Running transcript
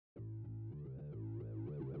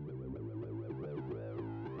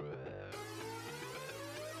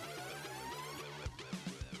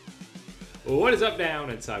What is up, down,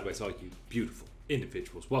 and sideways, all you beautiful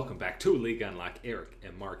individuals? Welcome back to League Unlock. Eric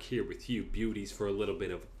and Mark here with you, beauties, for a little bit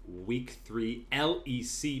of Week 3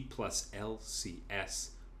 LEC plus LCS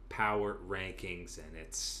power rankings, and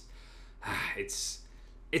it's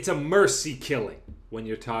a mercy killing when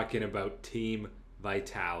you're talking about team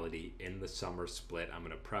vitality in the summer split. I'm going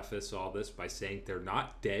to preface all this by saying they're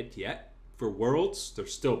not dead yet for Worlds. They're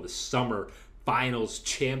still the summer finals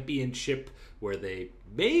championship where they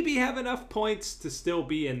maybe have enough points to still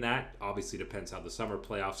be in that. Obviously depends how the summer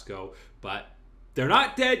playoffs go, but they're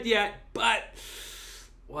not dead yet. But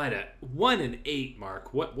what a 1-8,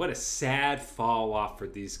 Mark. What a sad fall off for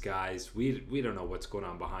these guys. We don't know what's going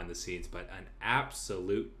on behind the scenes, but an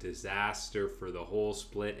absolute disaster for the whole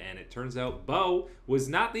split. And it turns out Bo was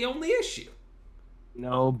not the only issue.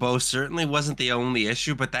 No, Bo certainly wasn't the only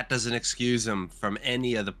issue, but that doesn't excuse him from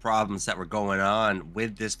any of the problems that were going on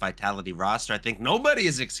with this Vitality roster. I think nobody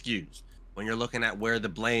is excused when you're looking at where the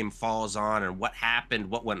blame falls on and what happened,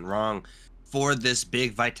 what went wrong for this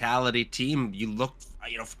big Vitality team. You look,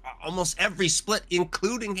 almost every split,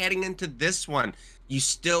 including heading into this one, you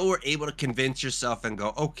still were able to convince yourself and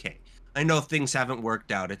go, okay, I know things haven't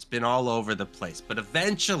worked out. It's been all over the place, but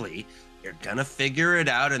eventually you're going to figure it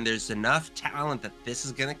out, and there's enough talent that this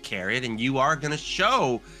is going to carry it, and you are going to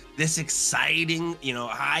show this exciting,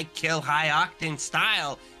 high kill, high octane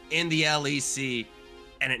style in the LEC,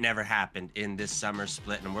 and it never happened in this summer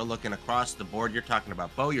split. And we're looking across the board. You're talking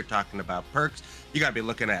about Bo, you're talking about Perks. You got to be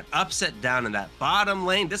looking at Upset down in that bottom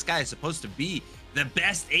lane. This guy is supposed to be the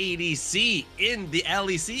best ADC in the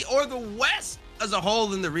LEC or the West as a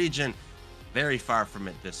whole in the region. Very far from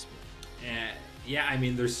it this week. Yeah, I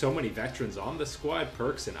mean, there's so many veterans on the squad.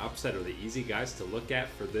 Perks and Upset are the easy guys to look at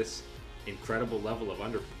for this incredible level of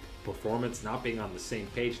underperformance, not being on the same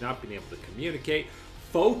page, not being able to communicate.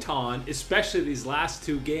 Photon, especially these last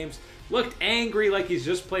two games, looked angry, like he's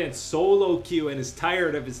just playing solo queue and is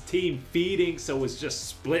tired of his team feeding, so was just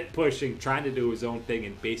split pushing, trying to do his own thing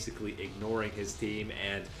and basically ignoring his team.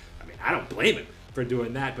 And I mean, I don't blame him for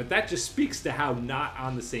doing that, but that just speaks to how not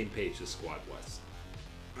on the same page the squad was.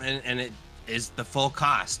 And it is the full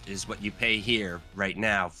cost is what you pay here right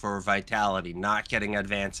now for Vitality, not getting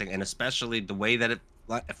advancing, and especially the way that it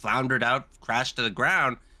floundered out, crashed to the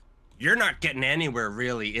ground. You're not getting anywhere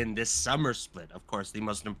really in this summer split. Of course, the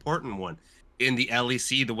most important one in the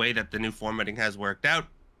LEC, the way that the new formatting has worked out.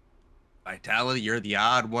 Vitality, you're the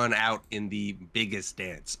odd one out in the biggest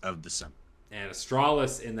dance of the summer. And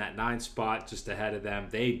Astralis in that 9 spot just ahead of them.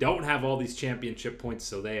 They don't have all these championship points,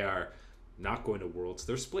 so they are not going to Worlds.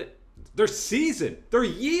 They're split. Their season, their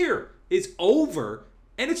year is over,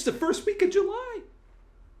 and it's the first week of July.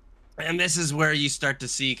 And this is where you start to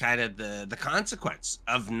see kind of the consequence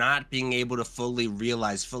of not being able to fully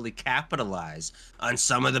realize, fully capitalize on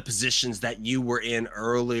some of the positions that you were in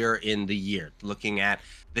earlier in the year. Looking at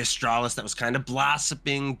the Astralis that was kind of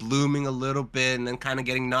blossoming, blooming a little bit, and then kind of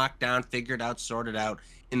getting knocked down, figured out, sorted out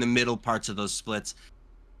in the middle parts of those splits.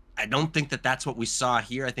 I don't think that that's what we saw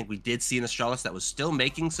here. I think we did see an Astralis that was still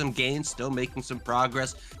making some gains, still making some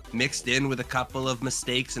progress, mixed in with a couple of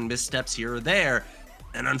mistakes and missteps here or there.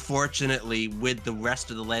 And unfortunately, with the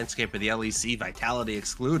rest of the landscape of the LEC, Vitality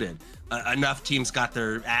excluded, enough teams got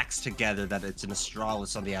their acts together that it's an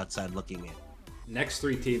Astralis on the outside looking in. Next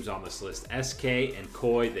 3 teams on this list, SK and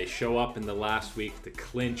Koi, they show up in the last week to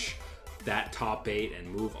clinch that top 8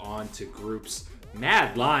 and move on to groups.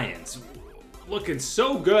 Mad Lions looking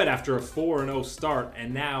so good after a 4-0 start,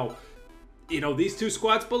 and now, these 2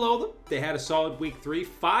 squads below them, they had a solid week 3,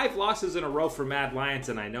 5 losses in a row for Mad Lions,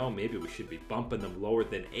 and I know maybe we should be bumping them lower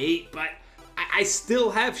than 8, but I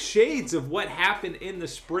still have shades of what happened in the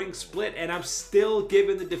spring split, and I'm still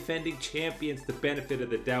giving the defending champions the benefit of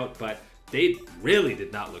the doubt, but they really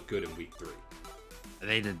did not look good in week 3.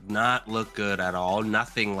 They did not look good at all.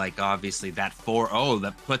 Nothing like, obviously, that 4-0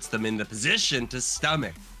 that puts them in the position to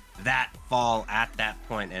stomach that fall at that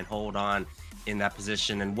point and hold on in that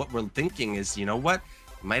position. And what we're thinking is,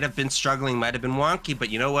 might have been struggling, might have been wonky, but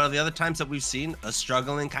the other times that we've seen a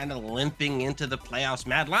struggling, kind of limping into the playoffs,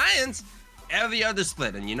 Mad Lions, every other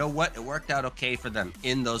split. And it worked out okay for them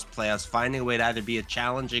in those playoffs, finding a way to either be a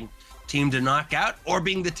challenging team to knock out or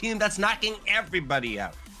being the team that's knocking everybody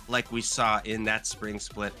out, like we saw in that spring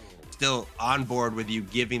split. Still on board with you,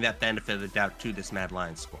 giving that benefit of the doubt to this Mad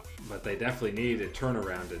Lions squad. But they definitely need a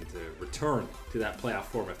turnaround and to return to that playoff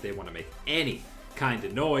form if they want to make any kind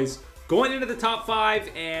of noise. Going into the top 5,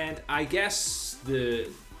 and I guess the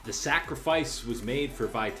the sacrifice was made for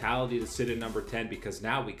Vitality to sit at number 10 because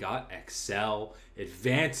now we got Excel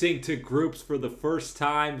advancing to groups for the first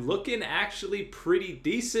time, looking actually pretty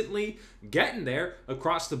decently, getting there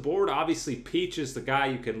across the board. Obviously, Peach is the guy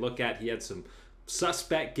you can look at. He had some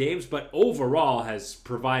suspect games, but overall has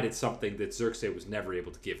provided something that Xerxes was never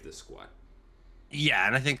able to give this squad. Yeah,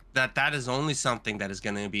 and I think that is only something that is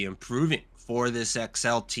going to be improving for this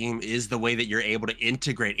XL team is the way that you're able to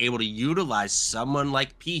integrate, able to utilize someone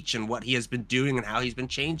like Peach and what he has been doing and how he's been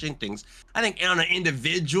changing things. I think on an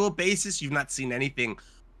individual basis, you've not seen anything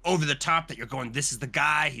over the top that you're going, this is the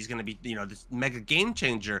guy, he's going to be, this mega game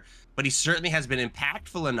changer. But he certainly has been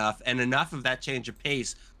impactful enough and enough of that change of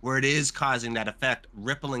pace where it is causing that effect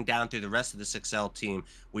rippling down through the rest of this XL team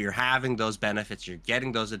where you're having those benefits, you're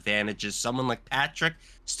getting those advantages. Someone like Patrick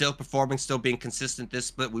still performing, still being consistent this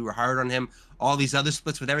split. We were hard on him. All these other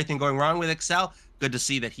splits with everything going wrong with Excel, good to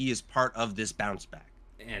see that he is part of this bounce back.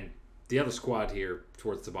 And the other squad here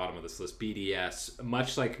towards the bottom of this list, BDS,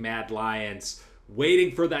 much like Mad Lions,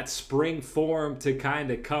 waiting for that spring form to kind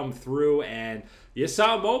of come through, and you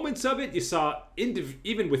saw moments of it. You saw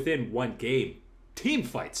even within one game, team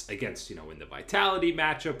fights against, in the Vitality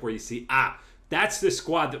matchup where you see, that's the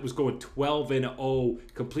squad that was going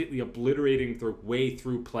 12-0, completely obliterating their way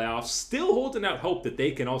through playoffs, still holding out hope that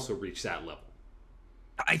they can also reach that level.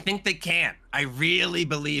 I think they can. I really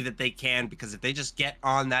believe that they can, because if they just get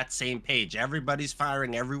on that same page, everybody's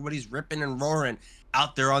firing, everybody's ripping and roaring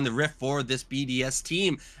out there on the riff for this BDS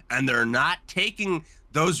team, and they're not taking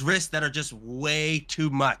those risks that are just way too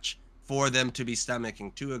much for them to be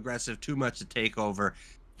stomaching, too aggressive, too much to take over.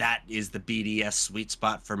 That is the BDS sweet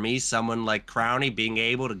spot for me. Someone like Crownie being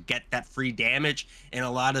able to get that free damage in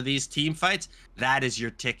a lot of these team fights, that is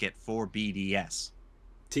your ticket for BDS.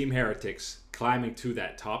 Team Heretics climbing to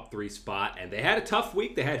that top 3 spot, and they had a tough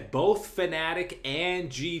week. They had both Fnatic and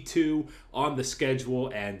G2 on the schedule,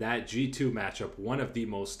 and that G2 matchup, one of the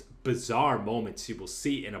most bizarre moments you will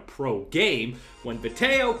see in a pro game, when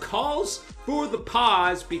Viteo calls for the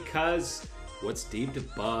pause because what's deemed a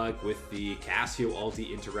bug with the Cassio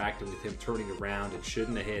ulti interacting with him, turning around and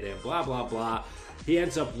shouldn't have hit him, blah blah blah. He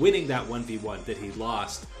ends up winning that 1v1 that he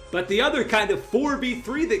lost. But the other kind of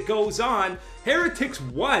 4v3 that goes on, Heretics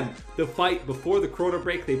won the fight before the Chrono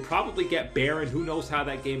Break. They probably get Baron. Who knows how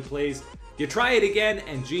that game plays? You try it again,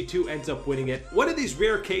 and G2 ends up winning it. One of these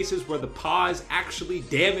rare cases where the pause actually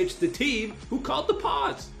damaged the team who called the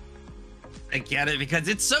pause. I get it, because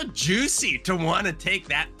it's so juicy to want to take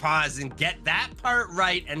that pause and get that part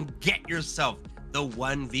right and get yourself the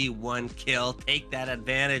 1v1 kill, take that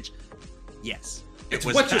advantage. Yes. It's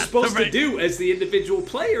what you're supposed to do as the individual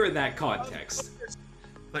player in that context.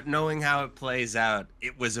 But knowing how it plays out,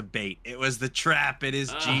 it was a bait. It was the trap. It is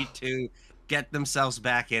G2. Get themselves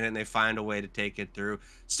back in it, and they find a way to take it through.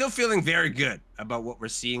 Still feeling very good about what we're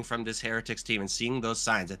seeing from this Heretics team and seeing those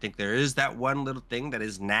signs. I think there is that one little thing that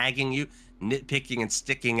is nagging you, nitpicking and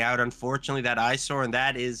sticking out, unfortunately, that eyesore, and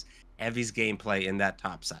that is Heavy's gameplay in that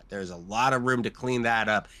top side. There's a lot of room to clean that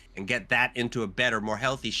up and get that into a better, more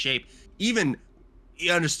healthy shape. Even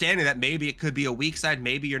understanding that maybe it could be a weak side,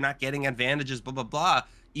 maybe you're not getting advantages, blah, blah, blah.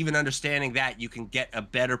 Even understanding that, you can get a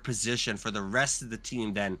better position for the rest of the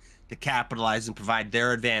team then to capitalize and provide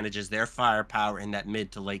their advantages, their firepower in that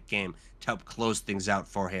mid to late game to help close things out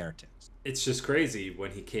for Heretics. It's just crazy. When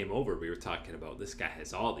he came over, we were talking about this guy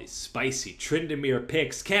has all these spicy Tryndamere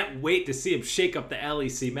picks. Can't wait to see him shake up the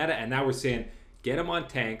LEC meta. And now we're saying, get him on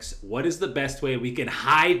tanks. What is the best way we can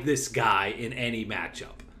hide this guy in any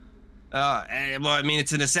matchup? Well, I mean,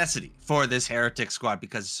 it's a necessity for this Heretic squad,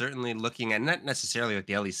 because certainly looking at not necessarily like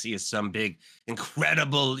the LEC is some big,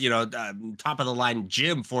 incredible, top of the line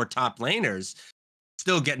gym for top laners,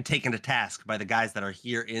 still getting taken to task by the guys that are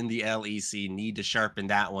here in the LEC. Need to sharpen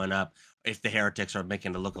that one up if the Heretics are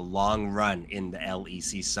making it look a long run in the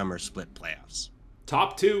LEC summer split playoffs.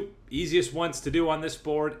 Top 2 easiest ones to do on this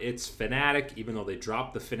board. It's Fnatic. Even though they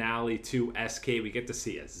dropped the finale to SK, we get to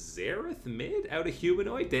see a Xerath mid out of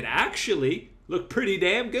Humanoid that actually looked pretty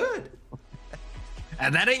damn good.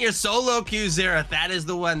 And that ain't your solo queue, Xerath. That is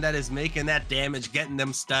the one that is making that damage, getting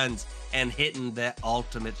them stuns, and hitting the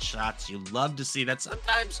ultimate shots. You love to see that.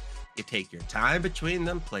 Sometimes you take your time between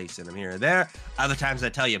them, placing them here and there. Other times I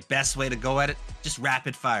tell you, best way to go at it, just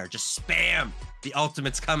rapid fire. Just spam the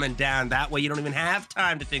ultimates coming down. That way you don't even have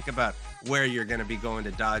time to think about where you're going to be going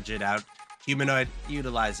to dodge it out. Humanoid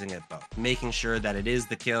utilizing it both, making sure that it is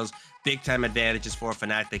the kills. Big time advantages for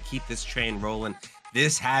Fnatic. They keep this train rolling.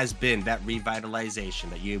 This has been that revitalization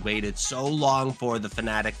that you waited so long for, the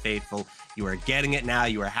Fnatic faithful. You are getting it now.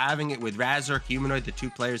 You are having it with Razork, Humanoid, the two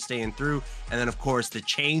players staying through. And then, of course, the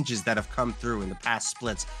changes that have come through in the past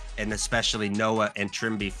splits, and especially Noah and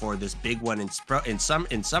Trimby for this big one in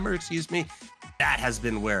summer, excuse me. That has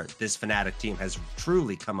been where this Fnatic team has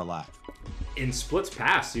truly come alive. In splits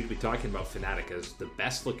past, you'd be talking about Fnatic as the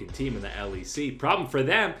best looking team in the LEC. Problem for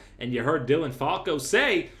them, and you heard Dylan Falco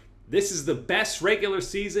say, this is the best regular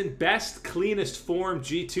season, best, cleanest form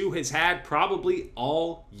G2 has had probably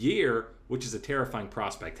all year, which is a terrifying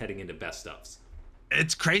prospect heading into best ofs.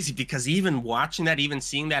 It's crazy because even watching that, even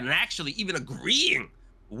seeing that, and actually even agreeing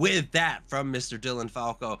with that from Mr. Dylan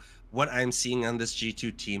Falco, what I'm seeing on this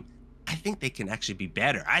G2 team, I think they can actually be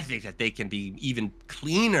better. I think that they can be even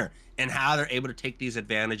cleaner in how they're able to take these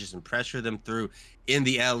advantages and pressure them through in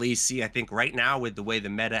the LEC. I think right now, with the way the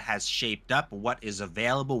meta has shaped up, what is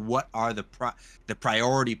available, what are the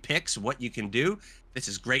priority picks, what you can do, this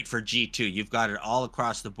is great for G2. You've got it all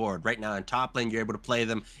across the board. Right now in top lane, you're able to play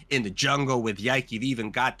them in the jungle with Yike. You've even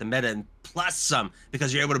got the meta and plus some,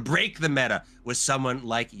 because you're able to break the meta with someone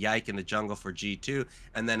like Yike in the jungle for G2.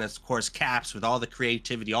 And then, of course, Caps with all the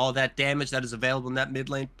creativity, all that damage that is available in that mid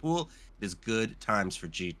lane pool. Is good times for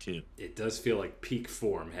G2. It does feel like peak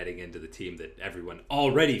form heading into the team that everyone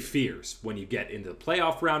already fears when you get into the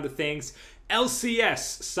playoff round of things.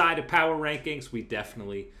 LCS side of power rankings, we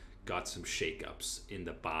definitely got some shakeups in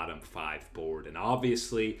the bottom 5 board. And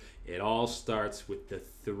obviously, it all starts with the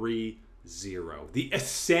 3-0. The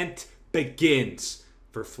ascent begins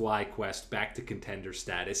for FlyQuest back to contender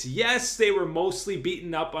status. Yes, they were mostly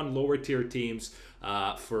beaten up on lower tier teams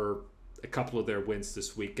for a couple of their wins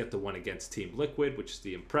this week. Get the one against Team Liquid, which is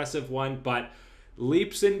the impressive one, but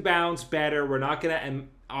leaps and bounds better. We're not going to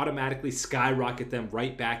automatically skyrocket them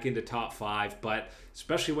right back into top 5, but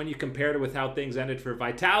especially when you compare it with how things ended for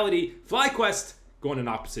Vitality, FlyQuest going an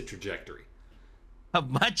opposite trajectory. A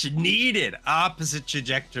much needed opposite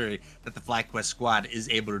trajectory that the FlyQuest squad is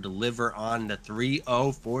able to deliver on. The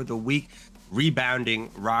 3-0 for the week,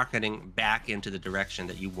 rebounding, rocketing back into the direction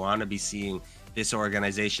that you want to be seeing this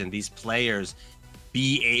organization, these players,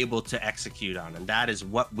 be able to execute on. And that is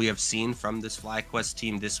what we have seen from this FlyQuest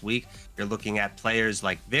team this week. You're looking at players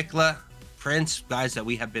like Vikla, Prince, guys that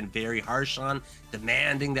we have been very harsh on,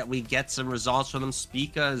 demanding that we get some results from them.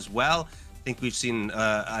 Spica as well. I think we've seen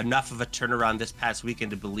enough of a turnaround this past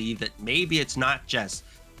weekend to believe that maybe it's not just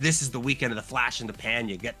this is the weekend of the flash in the pan,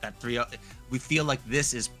 you get that 3-0. We feel like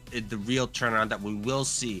this is the real turnaround that we will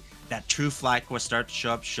see, that true FlyQuest start to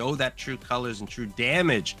show up, show that true colors and true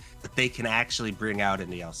damage that they can actually bring out in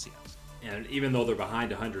the LCS. And even though they're behind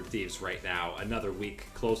 100 Thieves right now, another week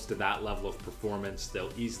close to that level of performance,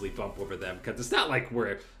 they'll easily bump over them, because it's not like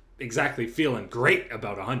we're exactly feeling great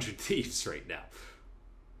about 100 Thieves right now.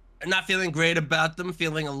 Not feeling great about them,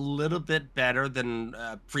 feeling a little bit better than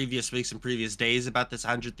previous weeks and previous days about this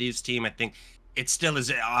 100 Thieves team. I think it still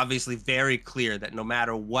is obviously very clear that no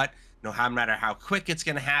matter what, no matter how quick it's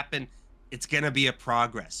going to happen, it's going to be a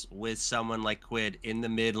progress with someone like Quid in the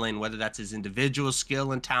mid lane, whether that's his individual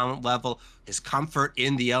skill and talent level, his comfort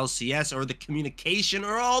in the LCS, or the communication,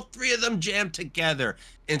 or all three of them jammed together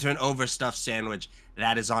into an overstuffed sandwich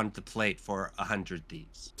that is on the plate for 100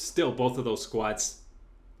 Thieves. Still, both of those squads,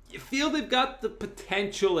 you feel they've got the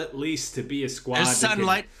potential at least to be a squad. There's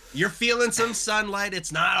sunlight. You're feeling some sunlight.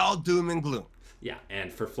 It's not all doom and gloom. Yeah,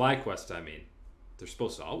 and for FlyQuest, I mean, there's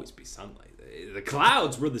supposed to always be sunlight. The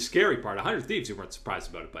clouds were the scary part. 100 Thieves, you weren't surprised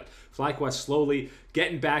about it, but FlyQuest slowly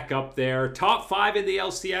getting back up there. Top 5 in the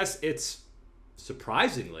LCS, it's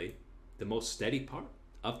surprisingly the most steady part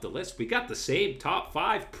of the list. We got the same top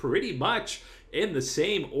 5 pretty much in the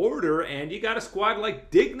same order, and you got a squad like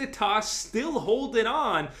Dignitas still holding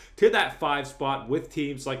on to that 5 spot with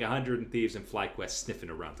teams like 100 Thieves and FlyQuest sniffing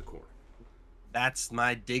around the corner. That's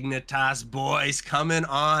my Dignitas boys coming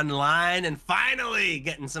online and finally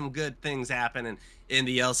getting some good things happening in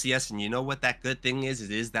the LCS. And you know what that good thing is?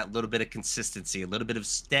 It is that little bit of consistency, a little bit of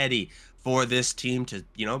steady for this team to,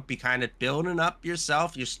 you know, be kind of building up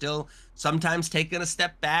yourself. You're still sometimes taking a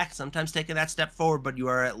step back, sometimes taking that step forward, but you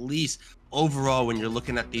are at least overall, when you're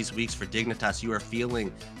looking at these weeks for Dignitas, you are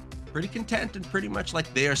feeling pretty content and pretty much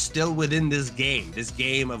like they are still within this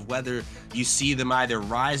game of whether you see them either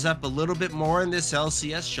rise up a little bit more in this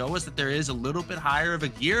LCS, show us that there is a little bit higher of a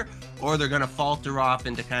gear, or they're going to falter off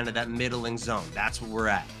into kind of that middling zone. That's where we're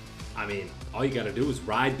at. I mean, all you got to do is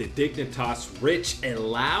ride the Dignitas Rich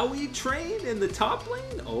Elawi train in the top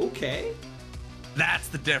lane? Okay. That's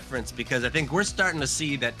the difference, because I think we're starting to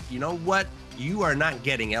see that, you know what? You are not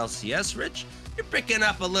getting LCS Rich. You're picking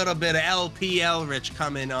up a little bit of LPL Rich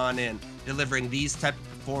coming on in delivering these type of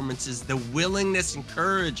performances, the willingness and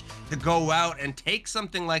courage to go out and take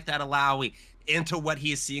something like that Alawi into what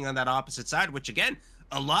he is seeing on that opposite side, which again,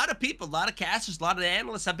 a lot of people, a lot of casters, a lot of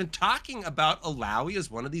analysts have been talking about Alawi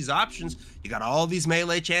as one of these options. You got all these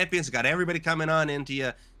melee champions, you got everybody coming on into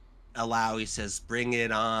you. Alawi says, bring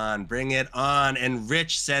it on, and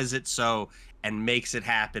Rich says it so and makes it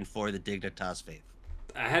happen for the Dignitas faith.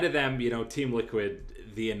 Ahead of them, Team Liquid,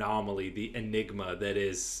 the anomaly, the enigma that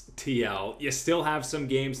is TL. You still have some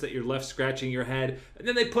games that you're left scratching your head, and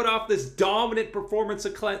then they put off this dominant performance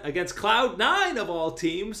against Cloud9 of all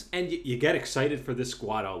teams, and you get excited for this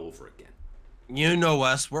squad all over again. You know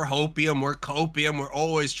us, we're hopium, we're copium, we're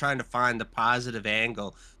always trying to find the positive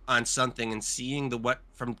angle on something, and seeing what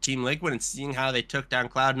from Team Liquid and seeing how they took down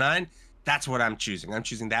Cloud9, that's what I'm choosing. I'm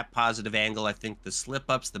choosing that positive angle. I think the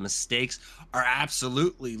slip-ups, the mistakes are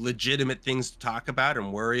absolutely legitimate things to talk about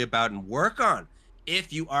and worry about and work on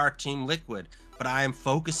if you are Team Liquid. But I am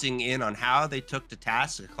focusing in on how they took to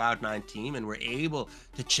task a Cloud9 team and were able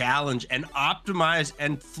to challenge and optimize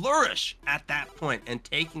and flourish at that point and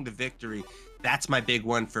taking the victory. That's my big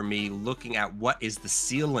one for me, looking at what is the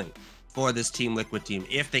ceiling for this Team Liquid team.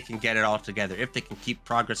 If they can get it all together, if they can keep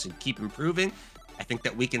progressing, keep improving, I think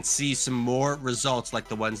that we can see some more results like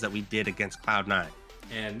the ones that we did against Cloud9.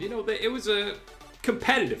 And, it was a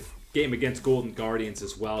competitive game against Golden Guardians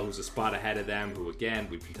as well, who's a spot ahead of them, who, again,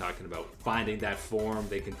 we've been talking about finding that form.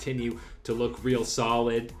 They continue to look real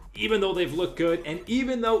solid, even though they've looked good, and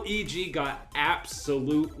even though EG got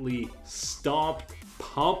absolutely stomped,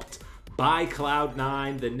 pumped by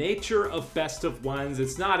Cloud9, the nature of best of ones,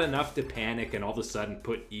 it's not enough to panic and all of a sudden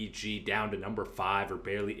put EG down to number 5 or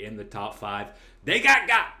barely in the top 5. They got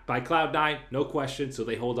by Cloud9, no question, so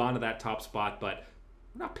they hold on to that top spot, but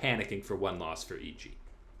we're not panicking for one loss for EG.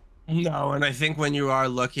 No, and I think when you are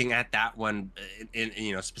looking at that one,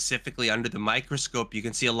 specifically under the microscope, you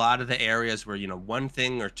can see a lot of the areas where, one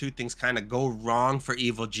thing or two things kind of go wrong for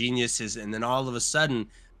Evil Geniuses, and then all of a sudden,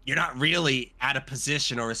 you're not really at a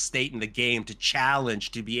position or a state in the game to challenge,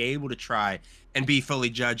 to be able to try and be fully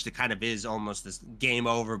judged. It kind of is almost this game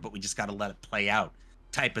over, but we just got to let it play out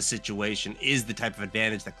type of situation is the type of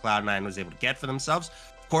advantage that Cloud9 was able to get for themselves.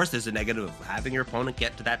 Of course, there's a negative of having your opponent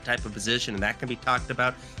get to that type of position, and that can be talked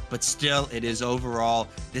about, but still, it is overall,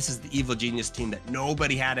 this is the Evil Genius team that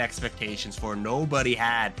nobody had expectations for. Nobody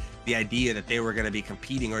had the idea that they were going to be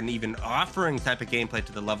competing or even offering type of gameplay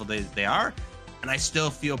to the level they are. And I still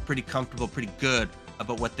feel pretty comfortable, pretty good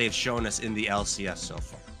about what they've shown us in the LCS so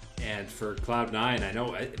far. And for Cloud9, I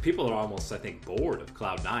know people are almost, I think, bored of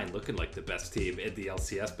Cloud9 looking like the best team in the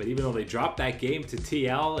LCS. But even though they dropped that game to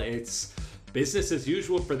TL, it's business as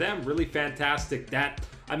usual for them. Really fantastic. That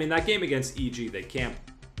game against EG, they camped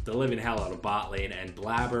the living hell out of bot lane. And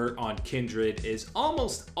Blabber on Kindred is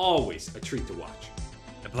almost always a treat to watch.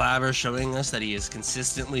 Blabber showing us that he is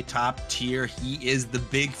consistently top tier. He is the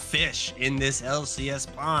big fish in this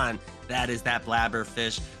LCS pond. That is that Blabber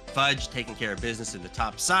fish. Fudge taking care of business in the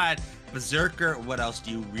top side. Berserker, what else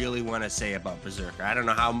do you really want to say about Berserker? I don't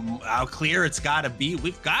know how clear it's got to be.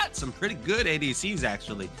 We've got some pretty good ADCs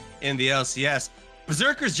actually in the LCS.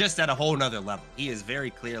 Berserker's just at a whole nother level. He is very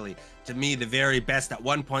clearly, to me, the very best. At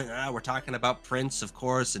one point, we're talking about Prince, of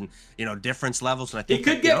course, and difference levels. And I think he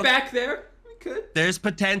could get back there. There's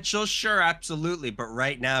potential, sure, absolutely. But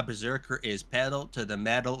right now, Berserker is pedal to the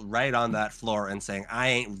metal right on that floor and saying, I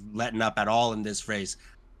ain't letting up at all in this race.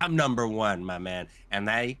 I'm number one, my man. And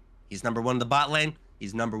he's number one in the bot lane.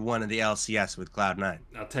 He's number one in the LCS with Cloud9.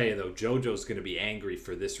 I'll tell you, though, JoJo's going to be angry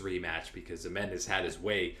for this rematch because Amen had his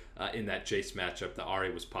way in that Jace matchup. The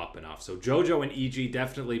Ahri was popping off. So JoJo and EG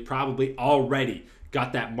definitely probably already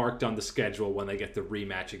got that marked on the schedule when they get the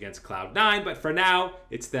rematch against Cloud9. But for now,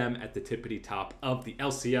 it's them at the tippity top of the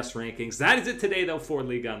LCS rankings. That is it today, though, for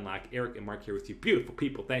League Unlock. Eric and Mark here with you. Beautiful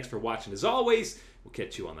people. Thanks for watching. As always, we'll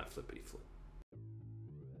catch you on that flippity flip.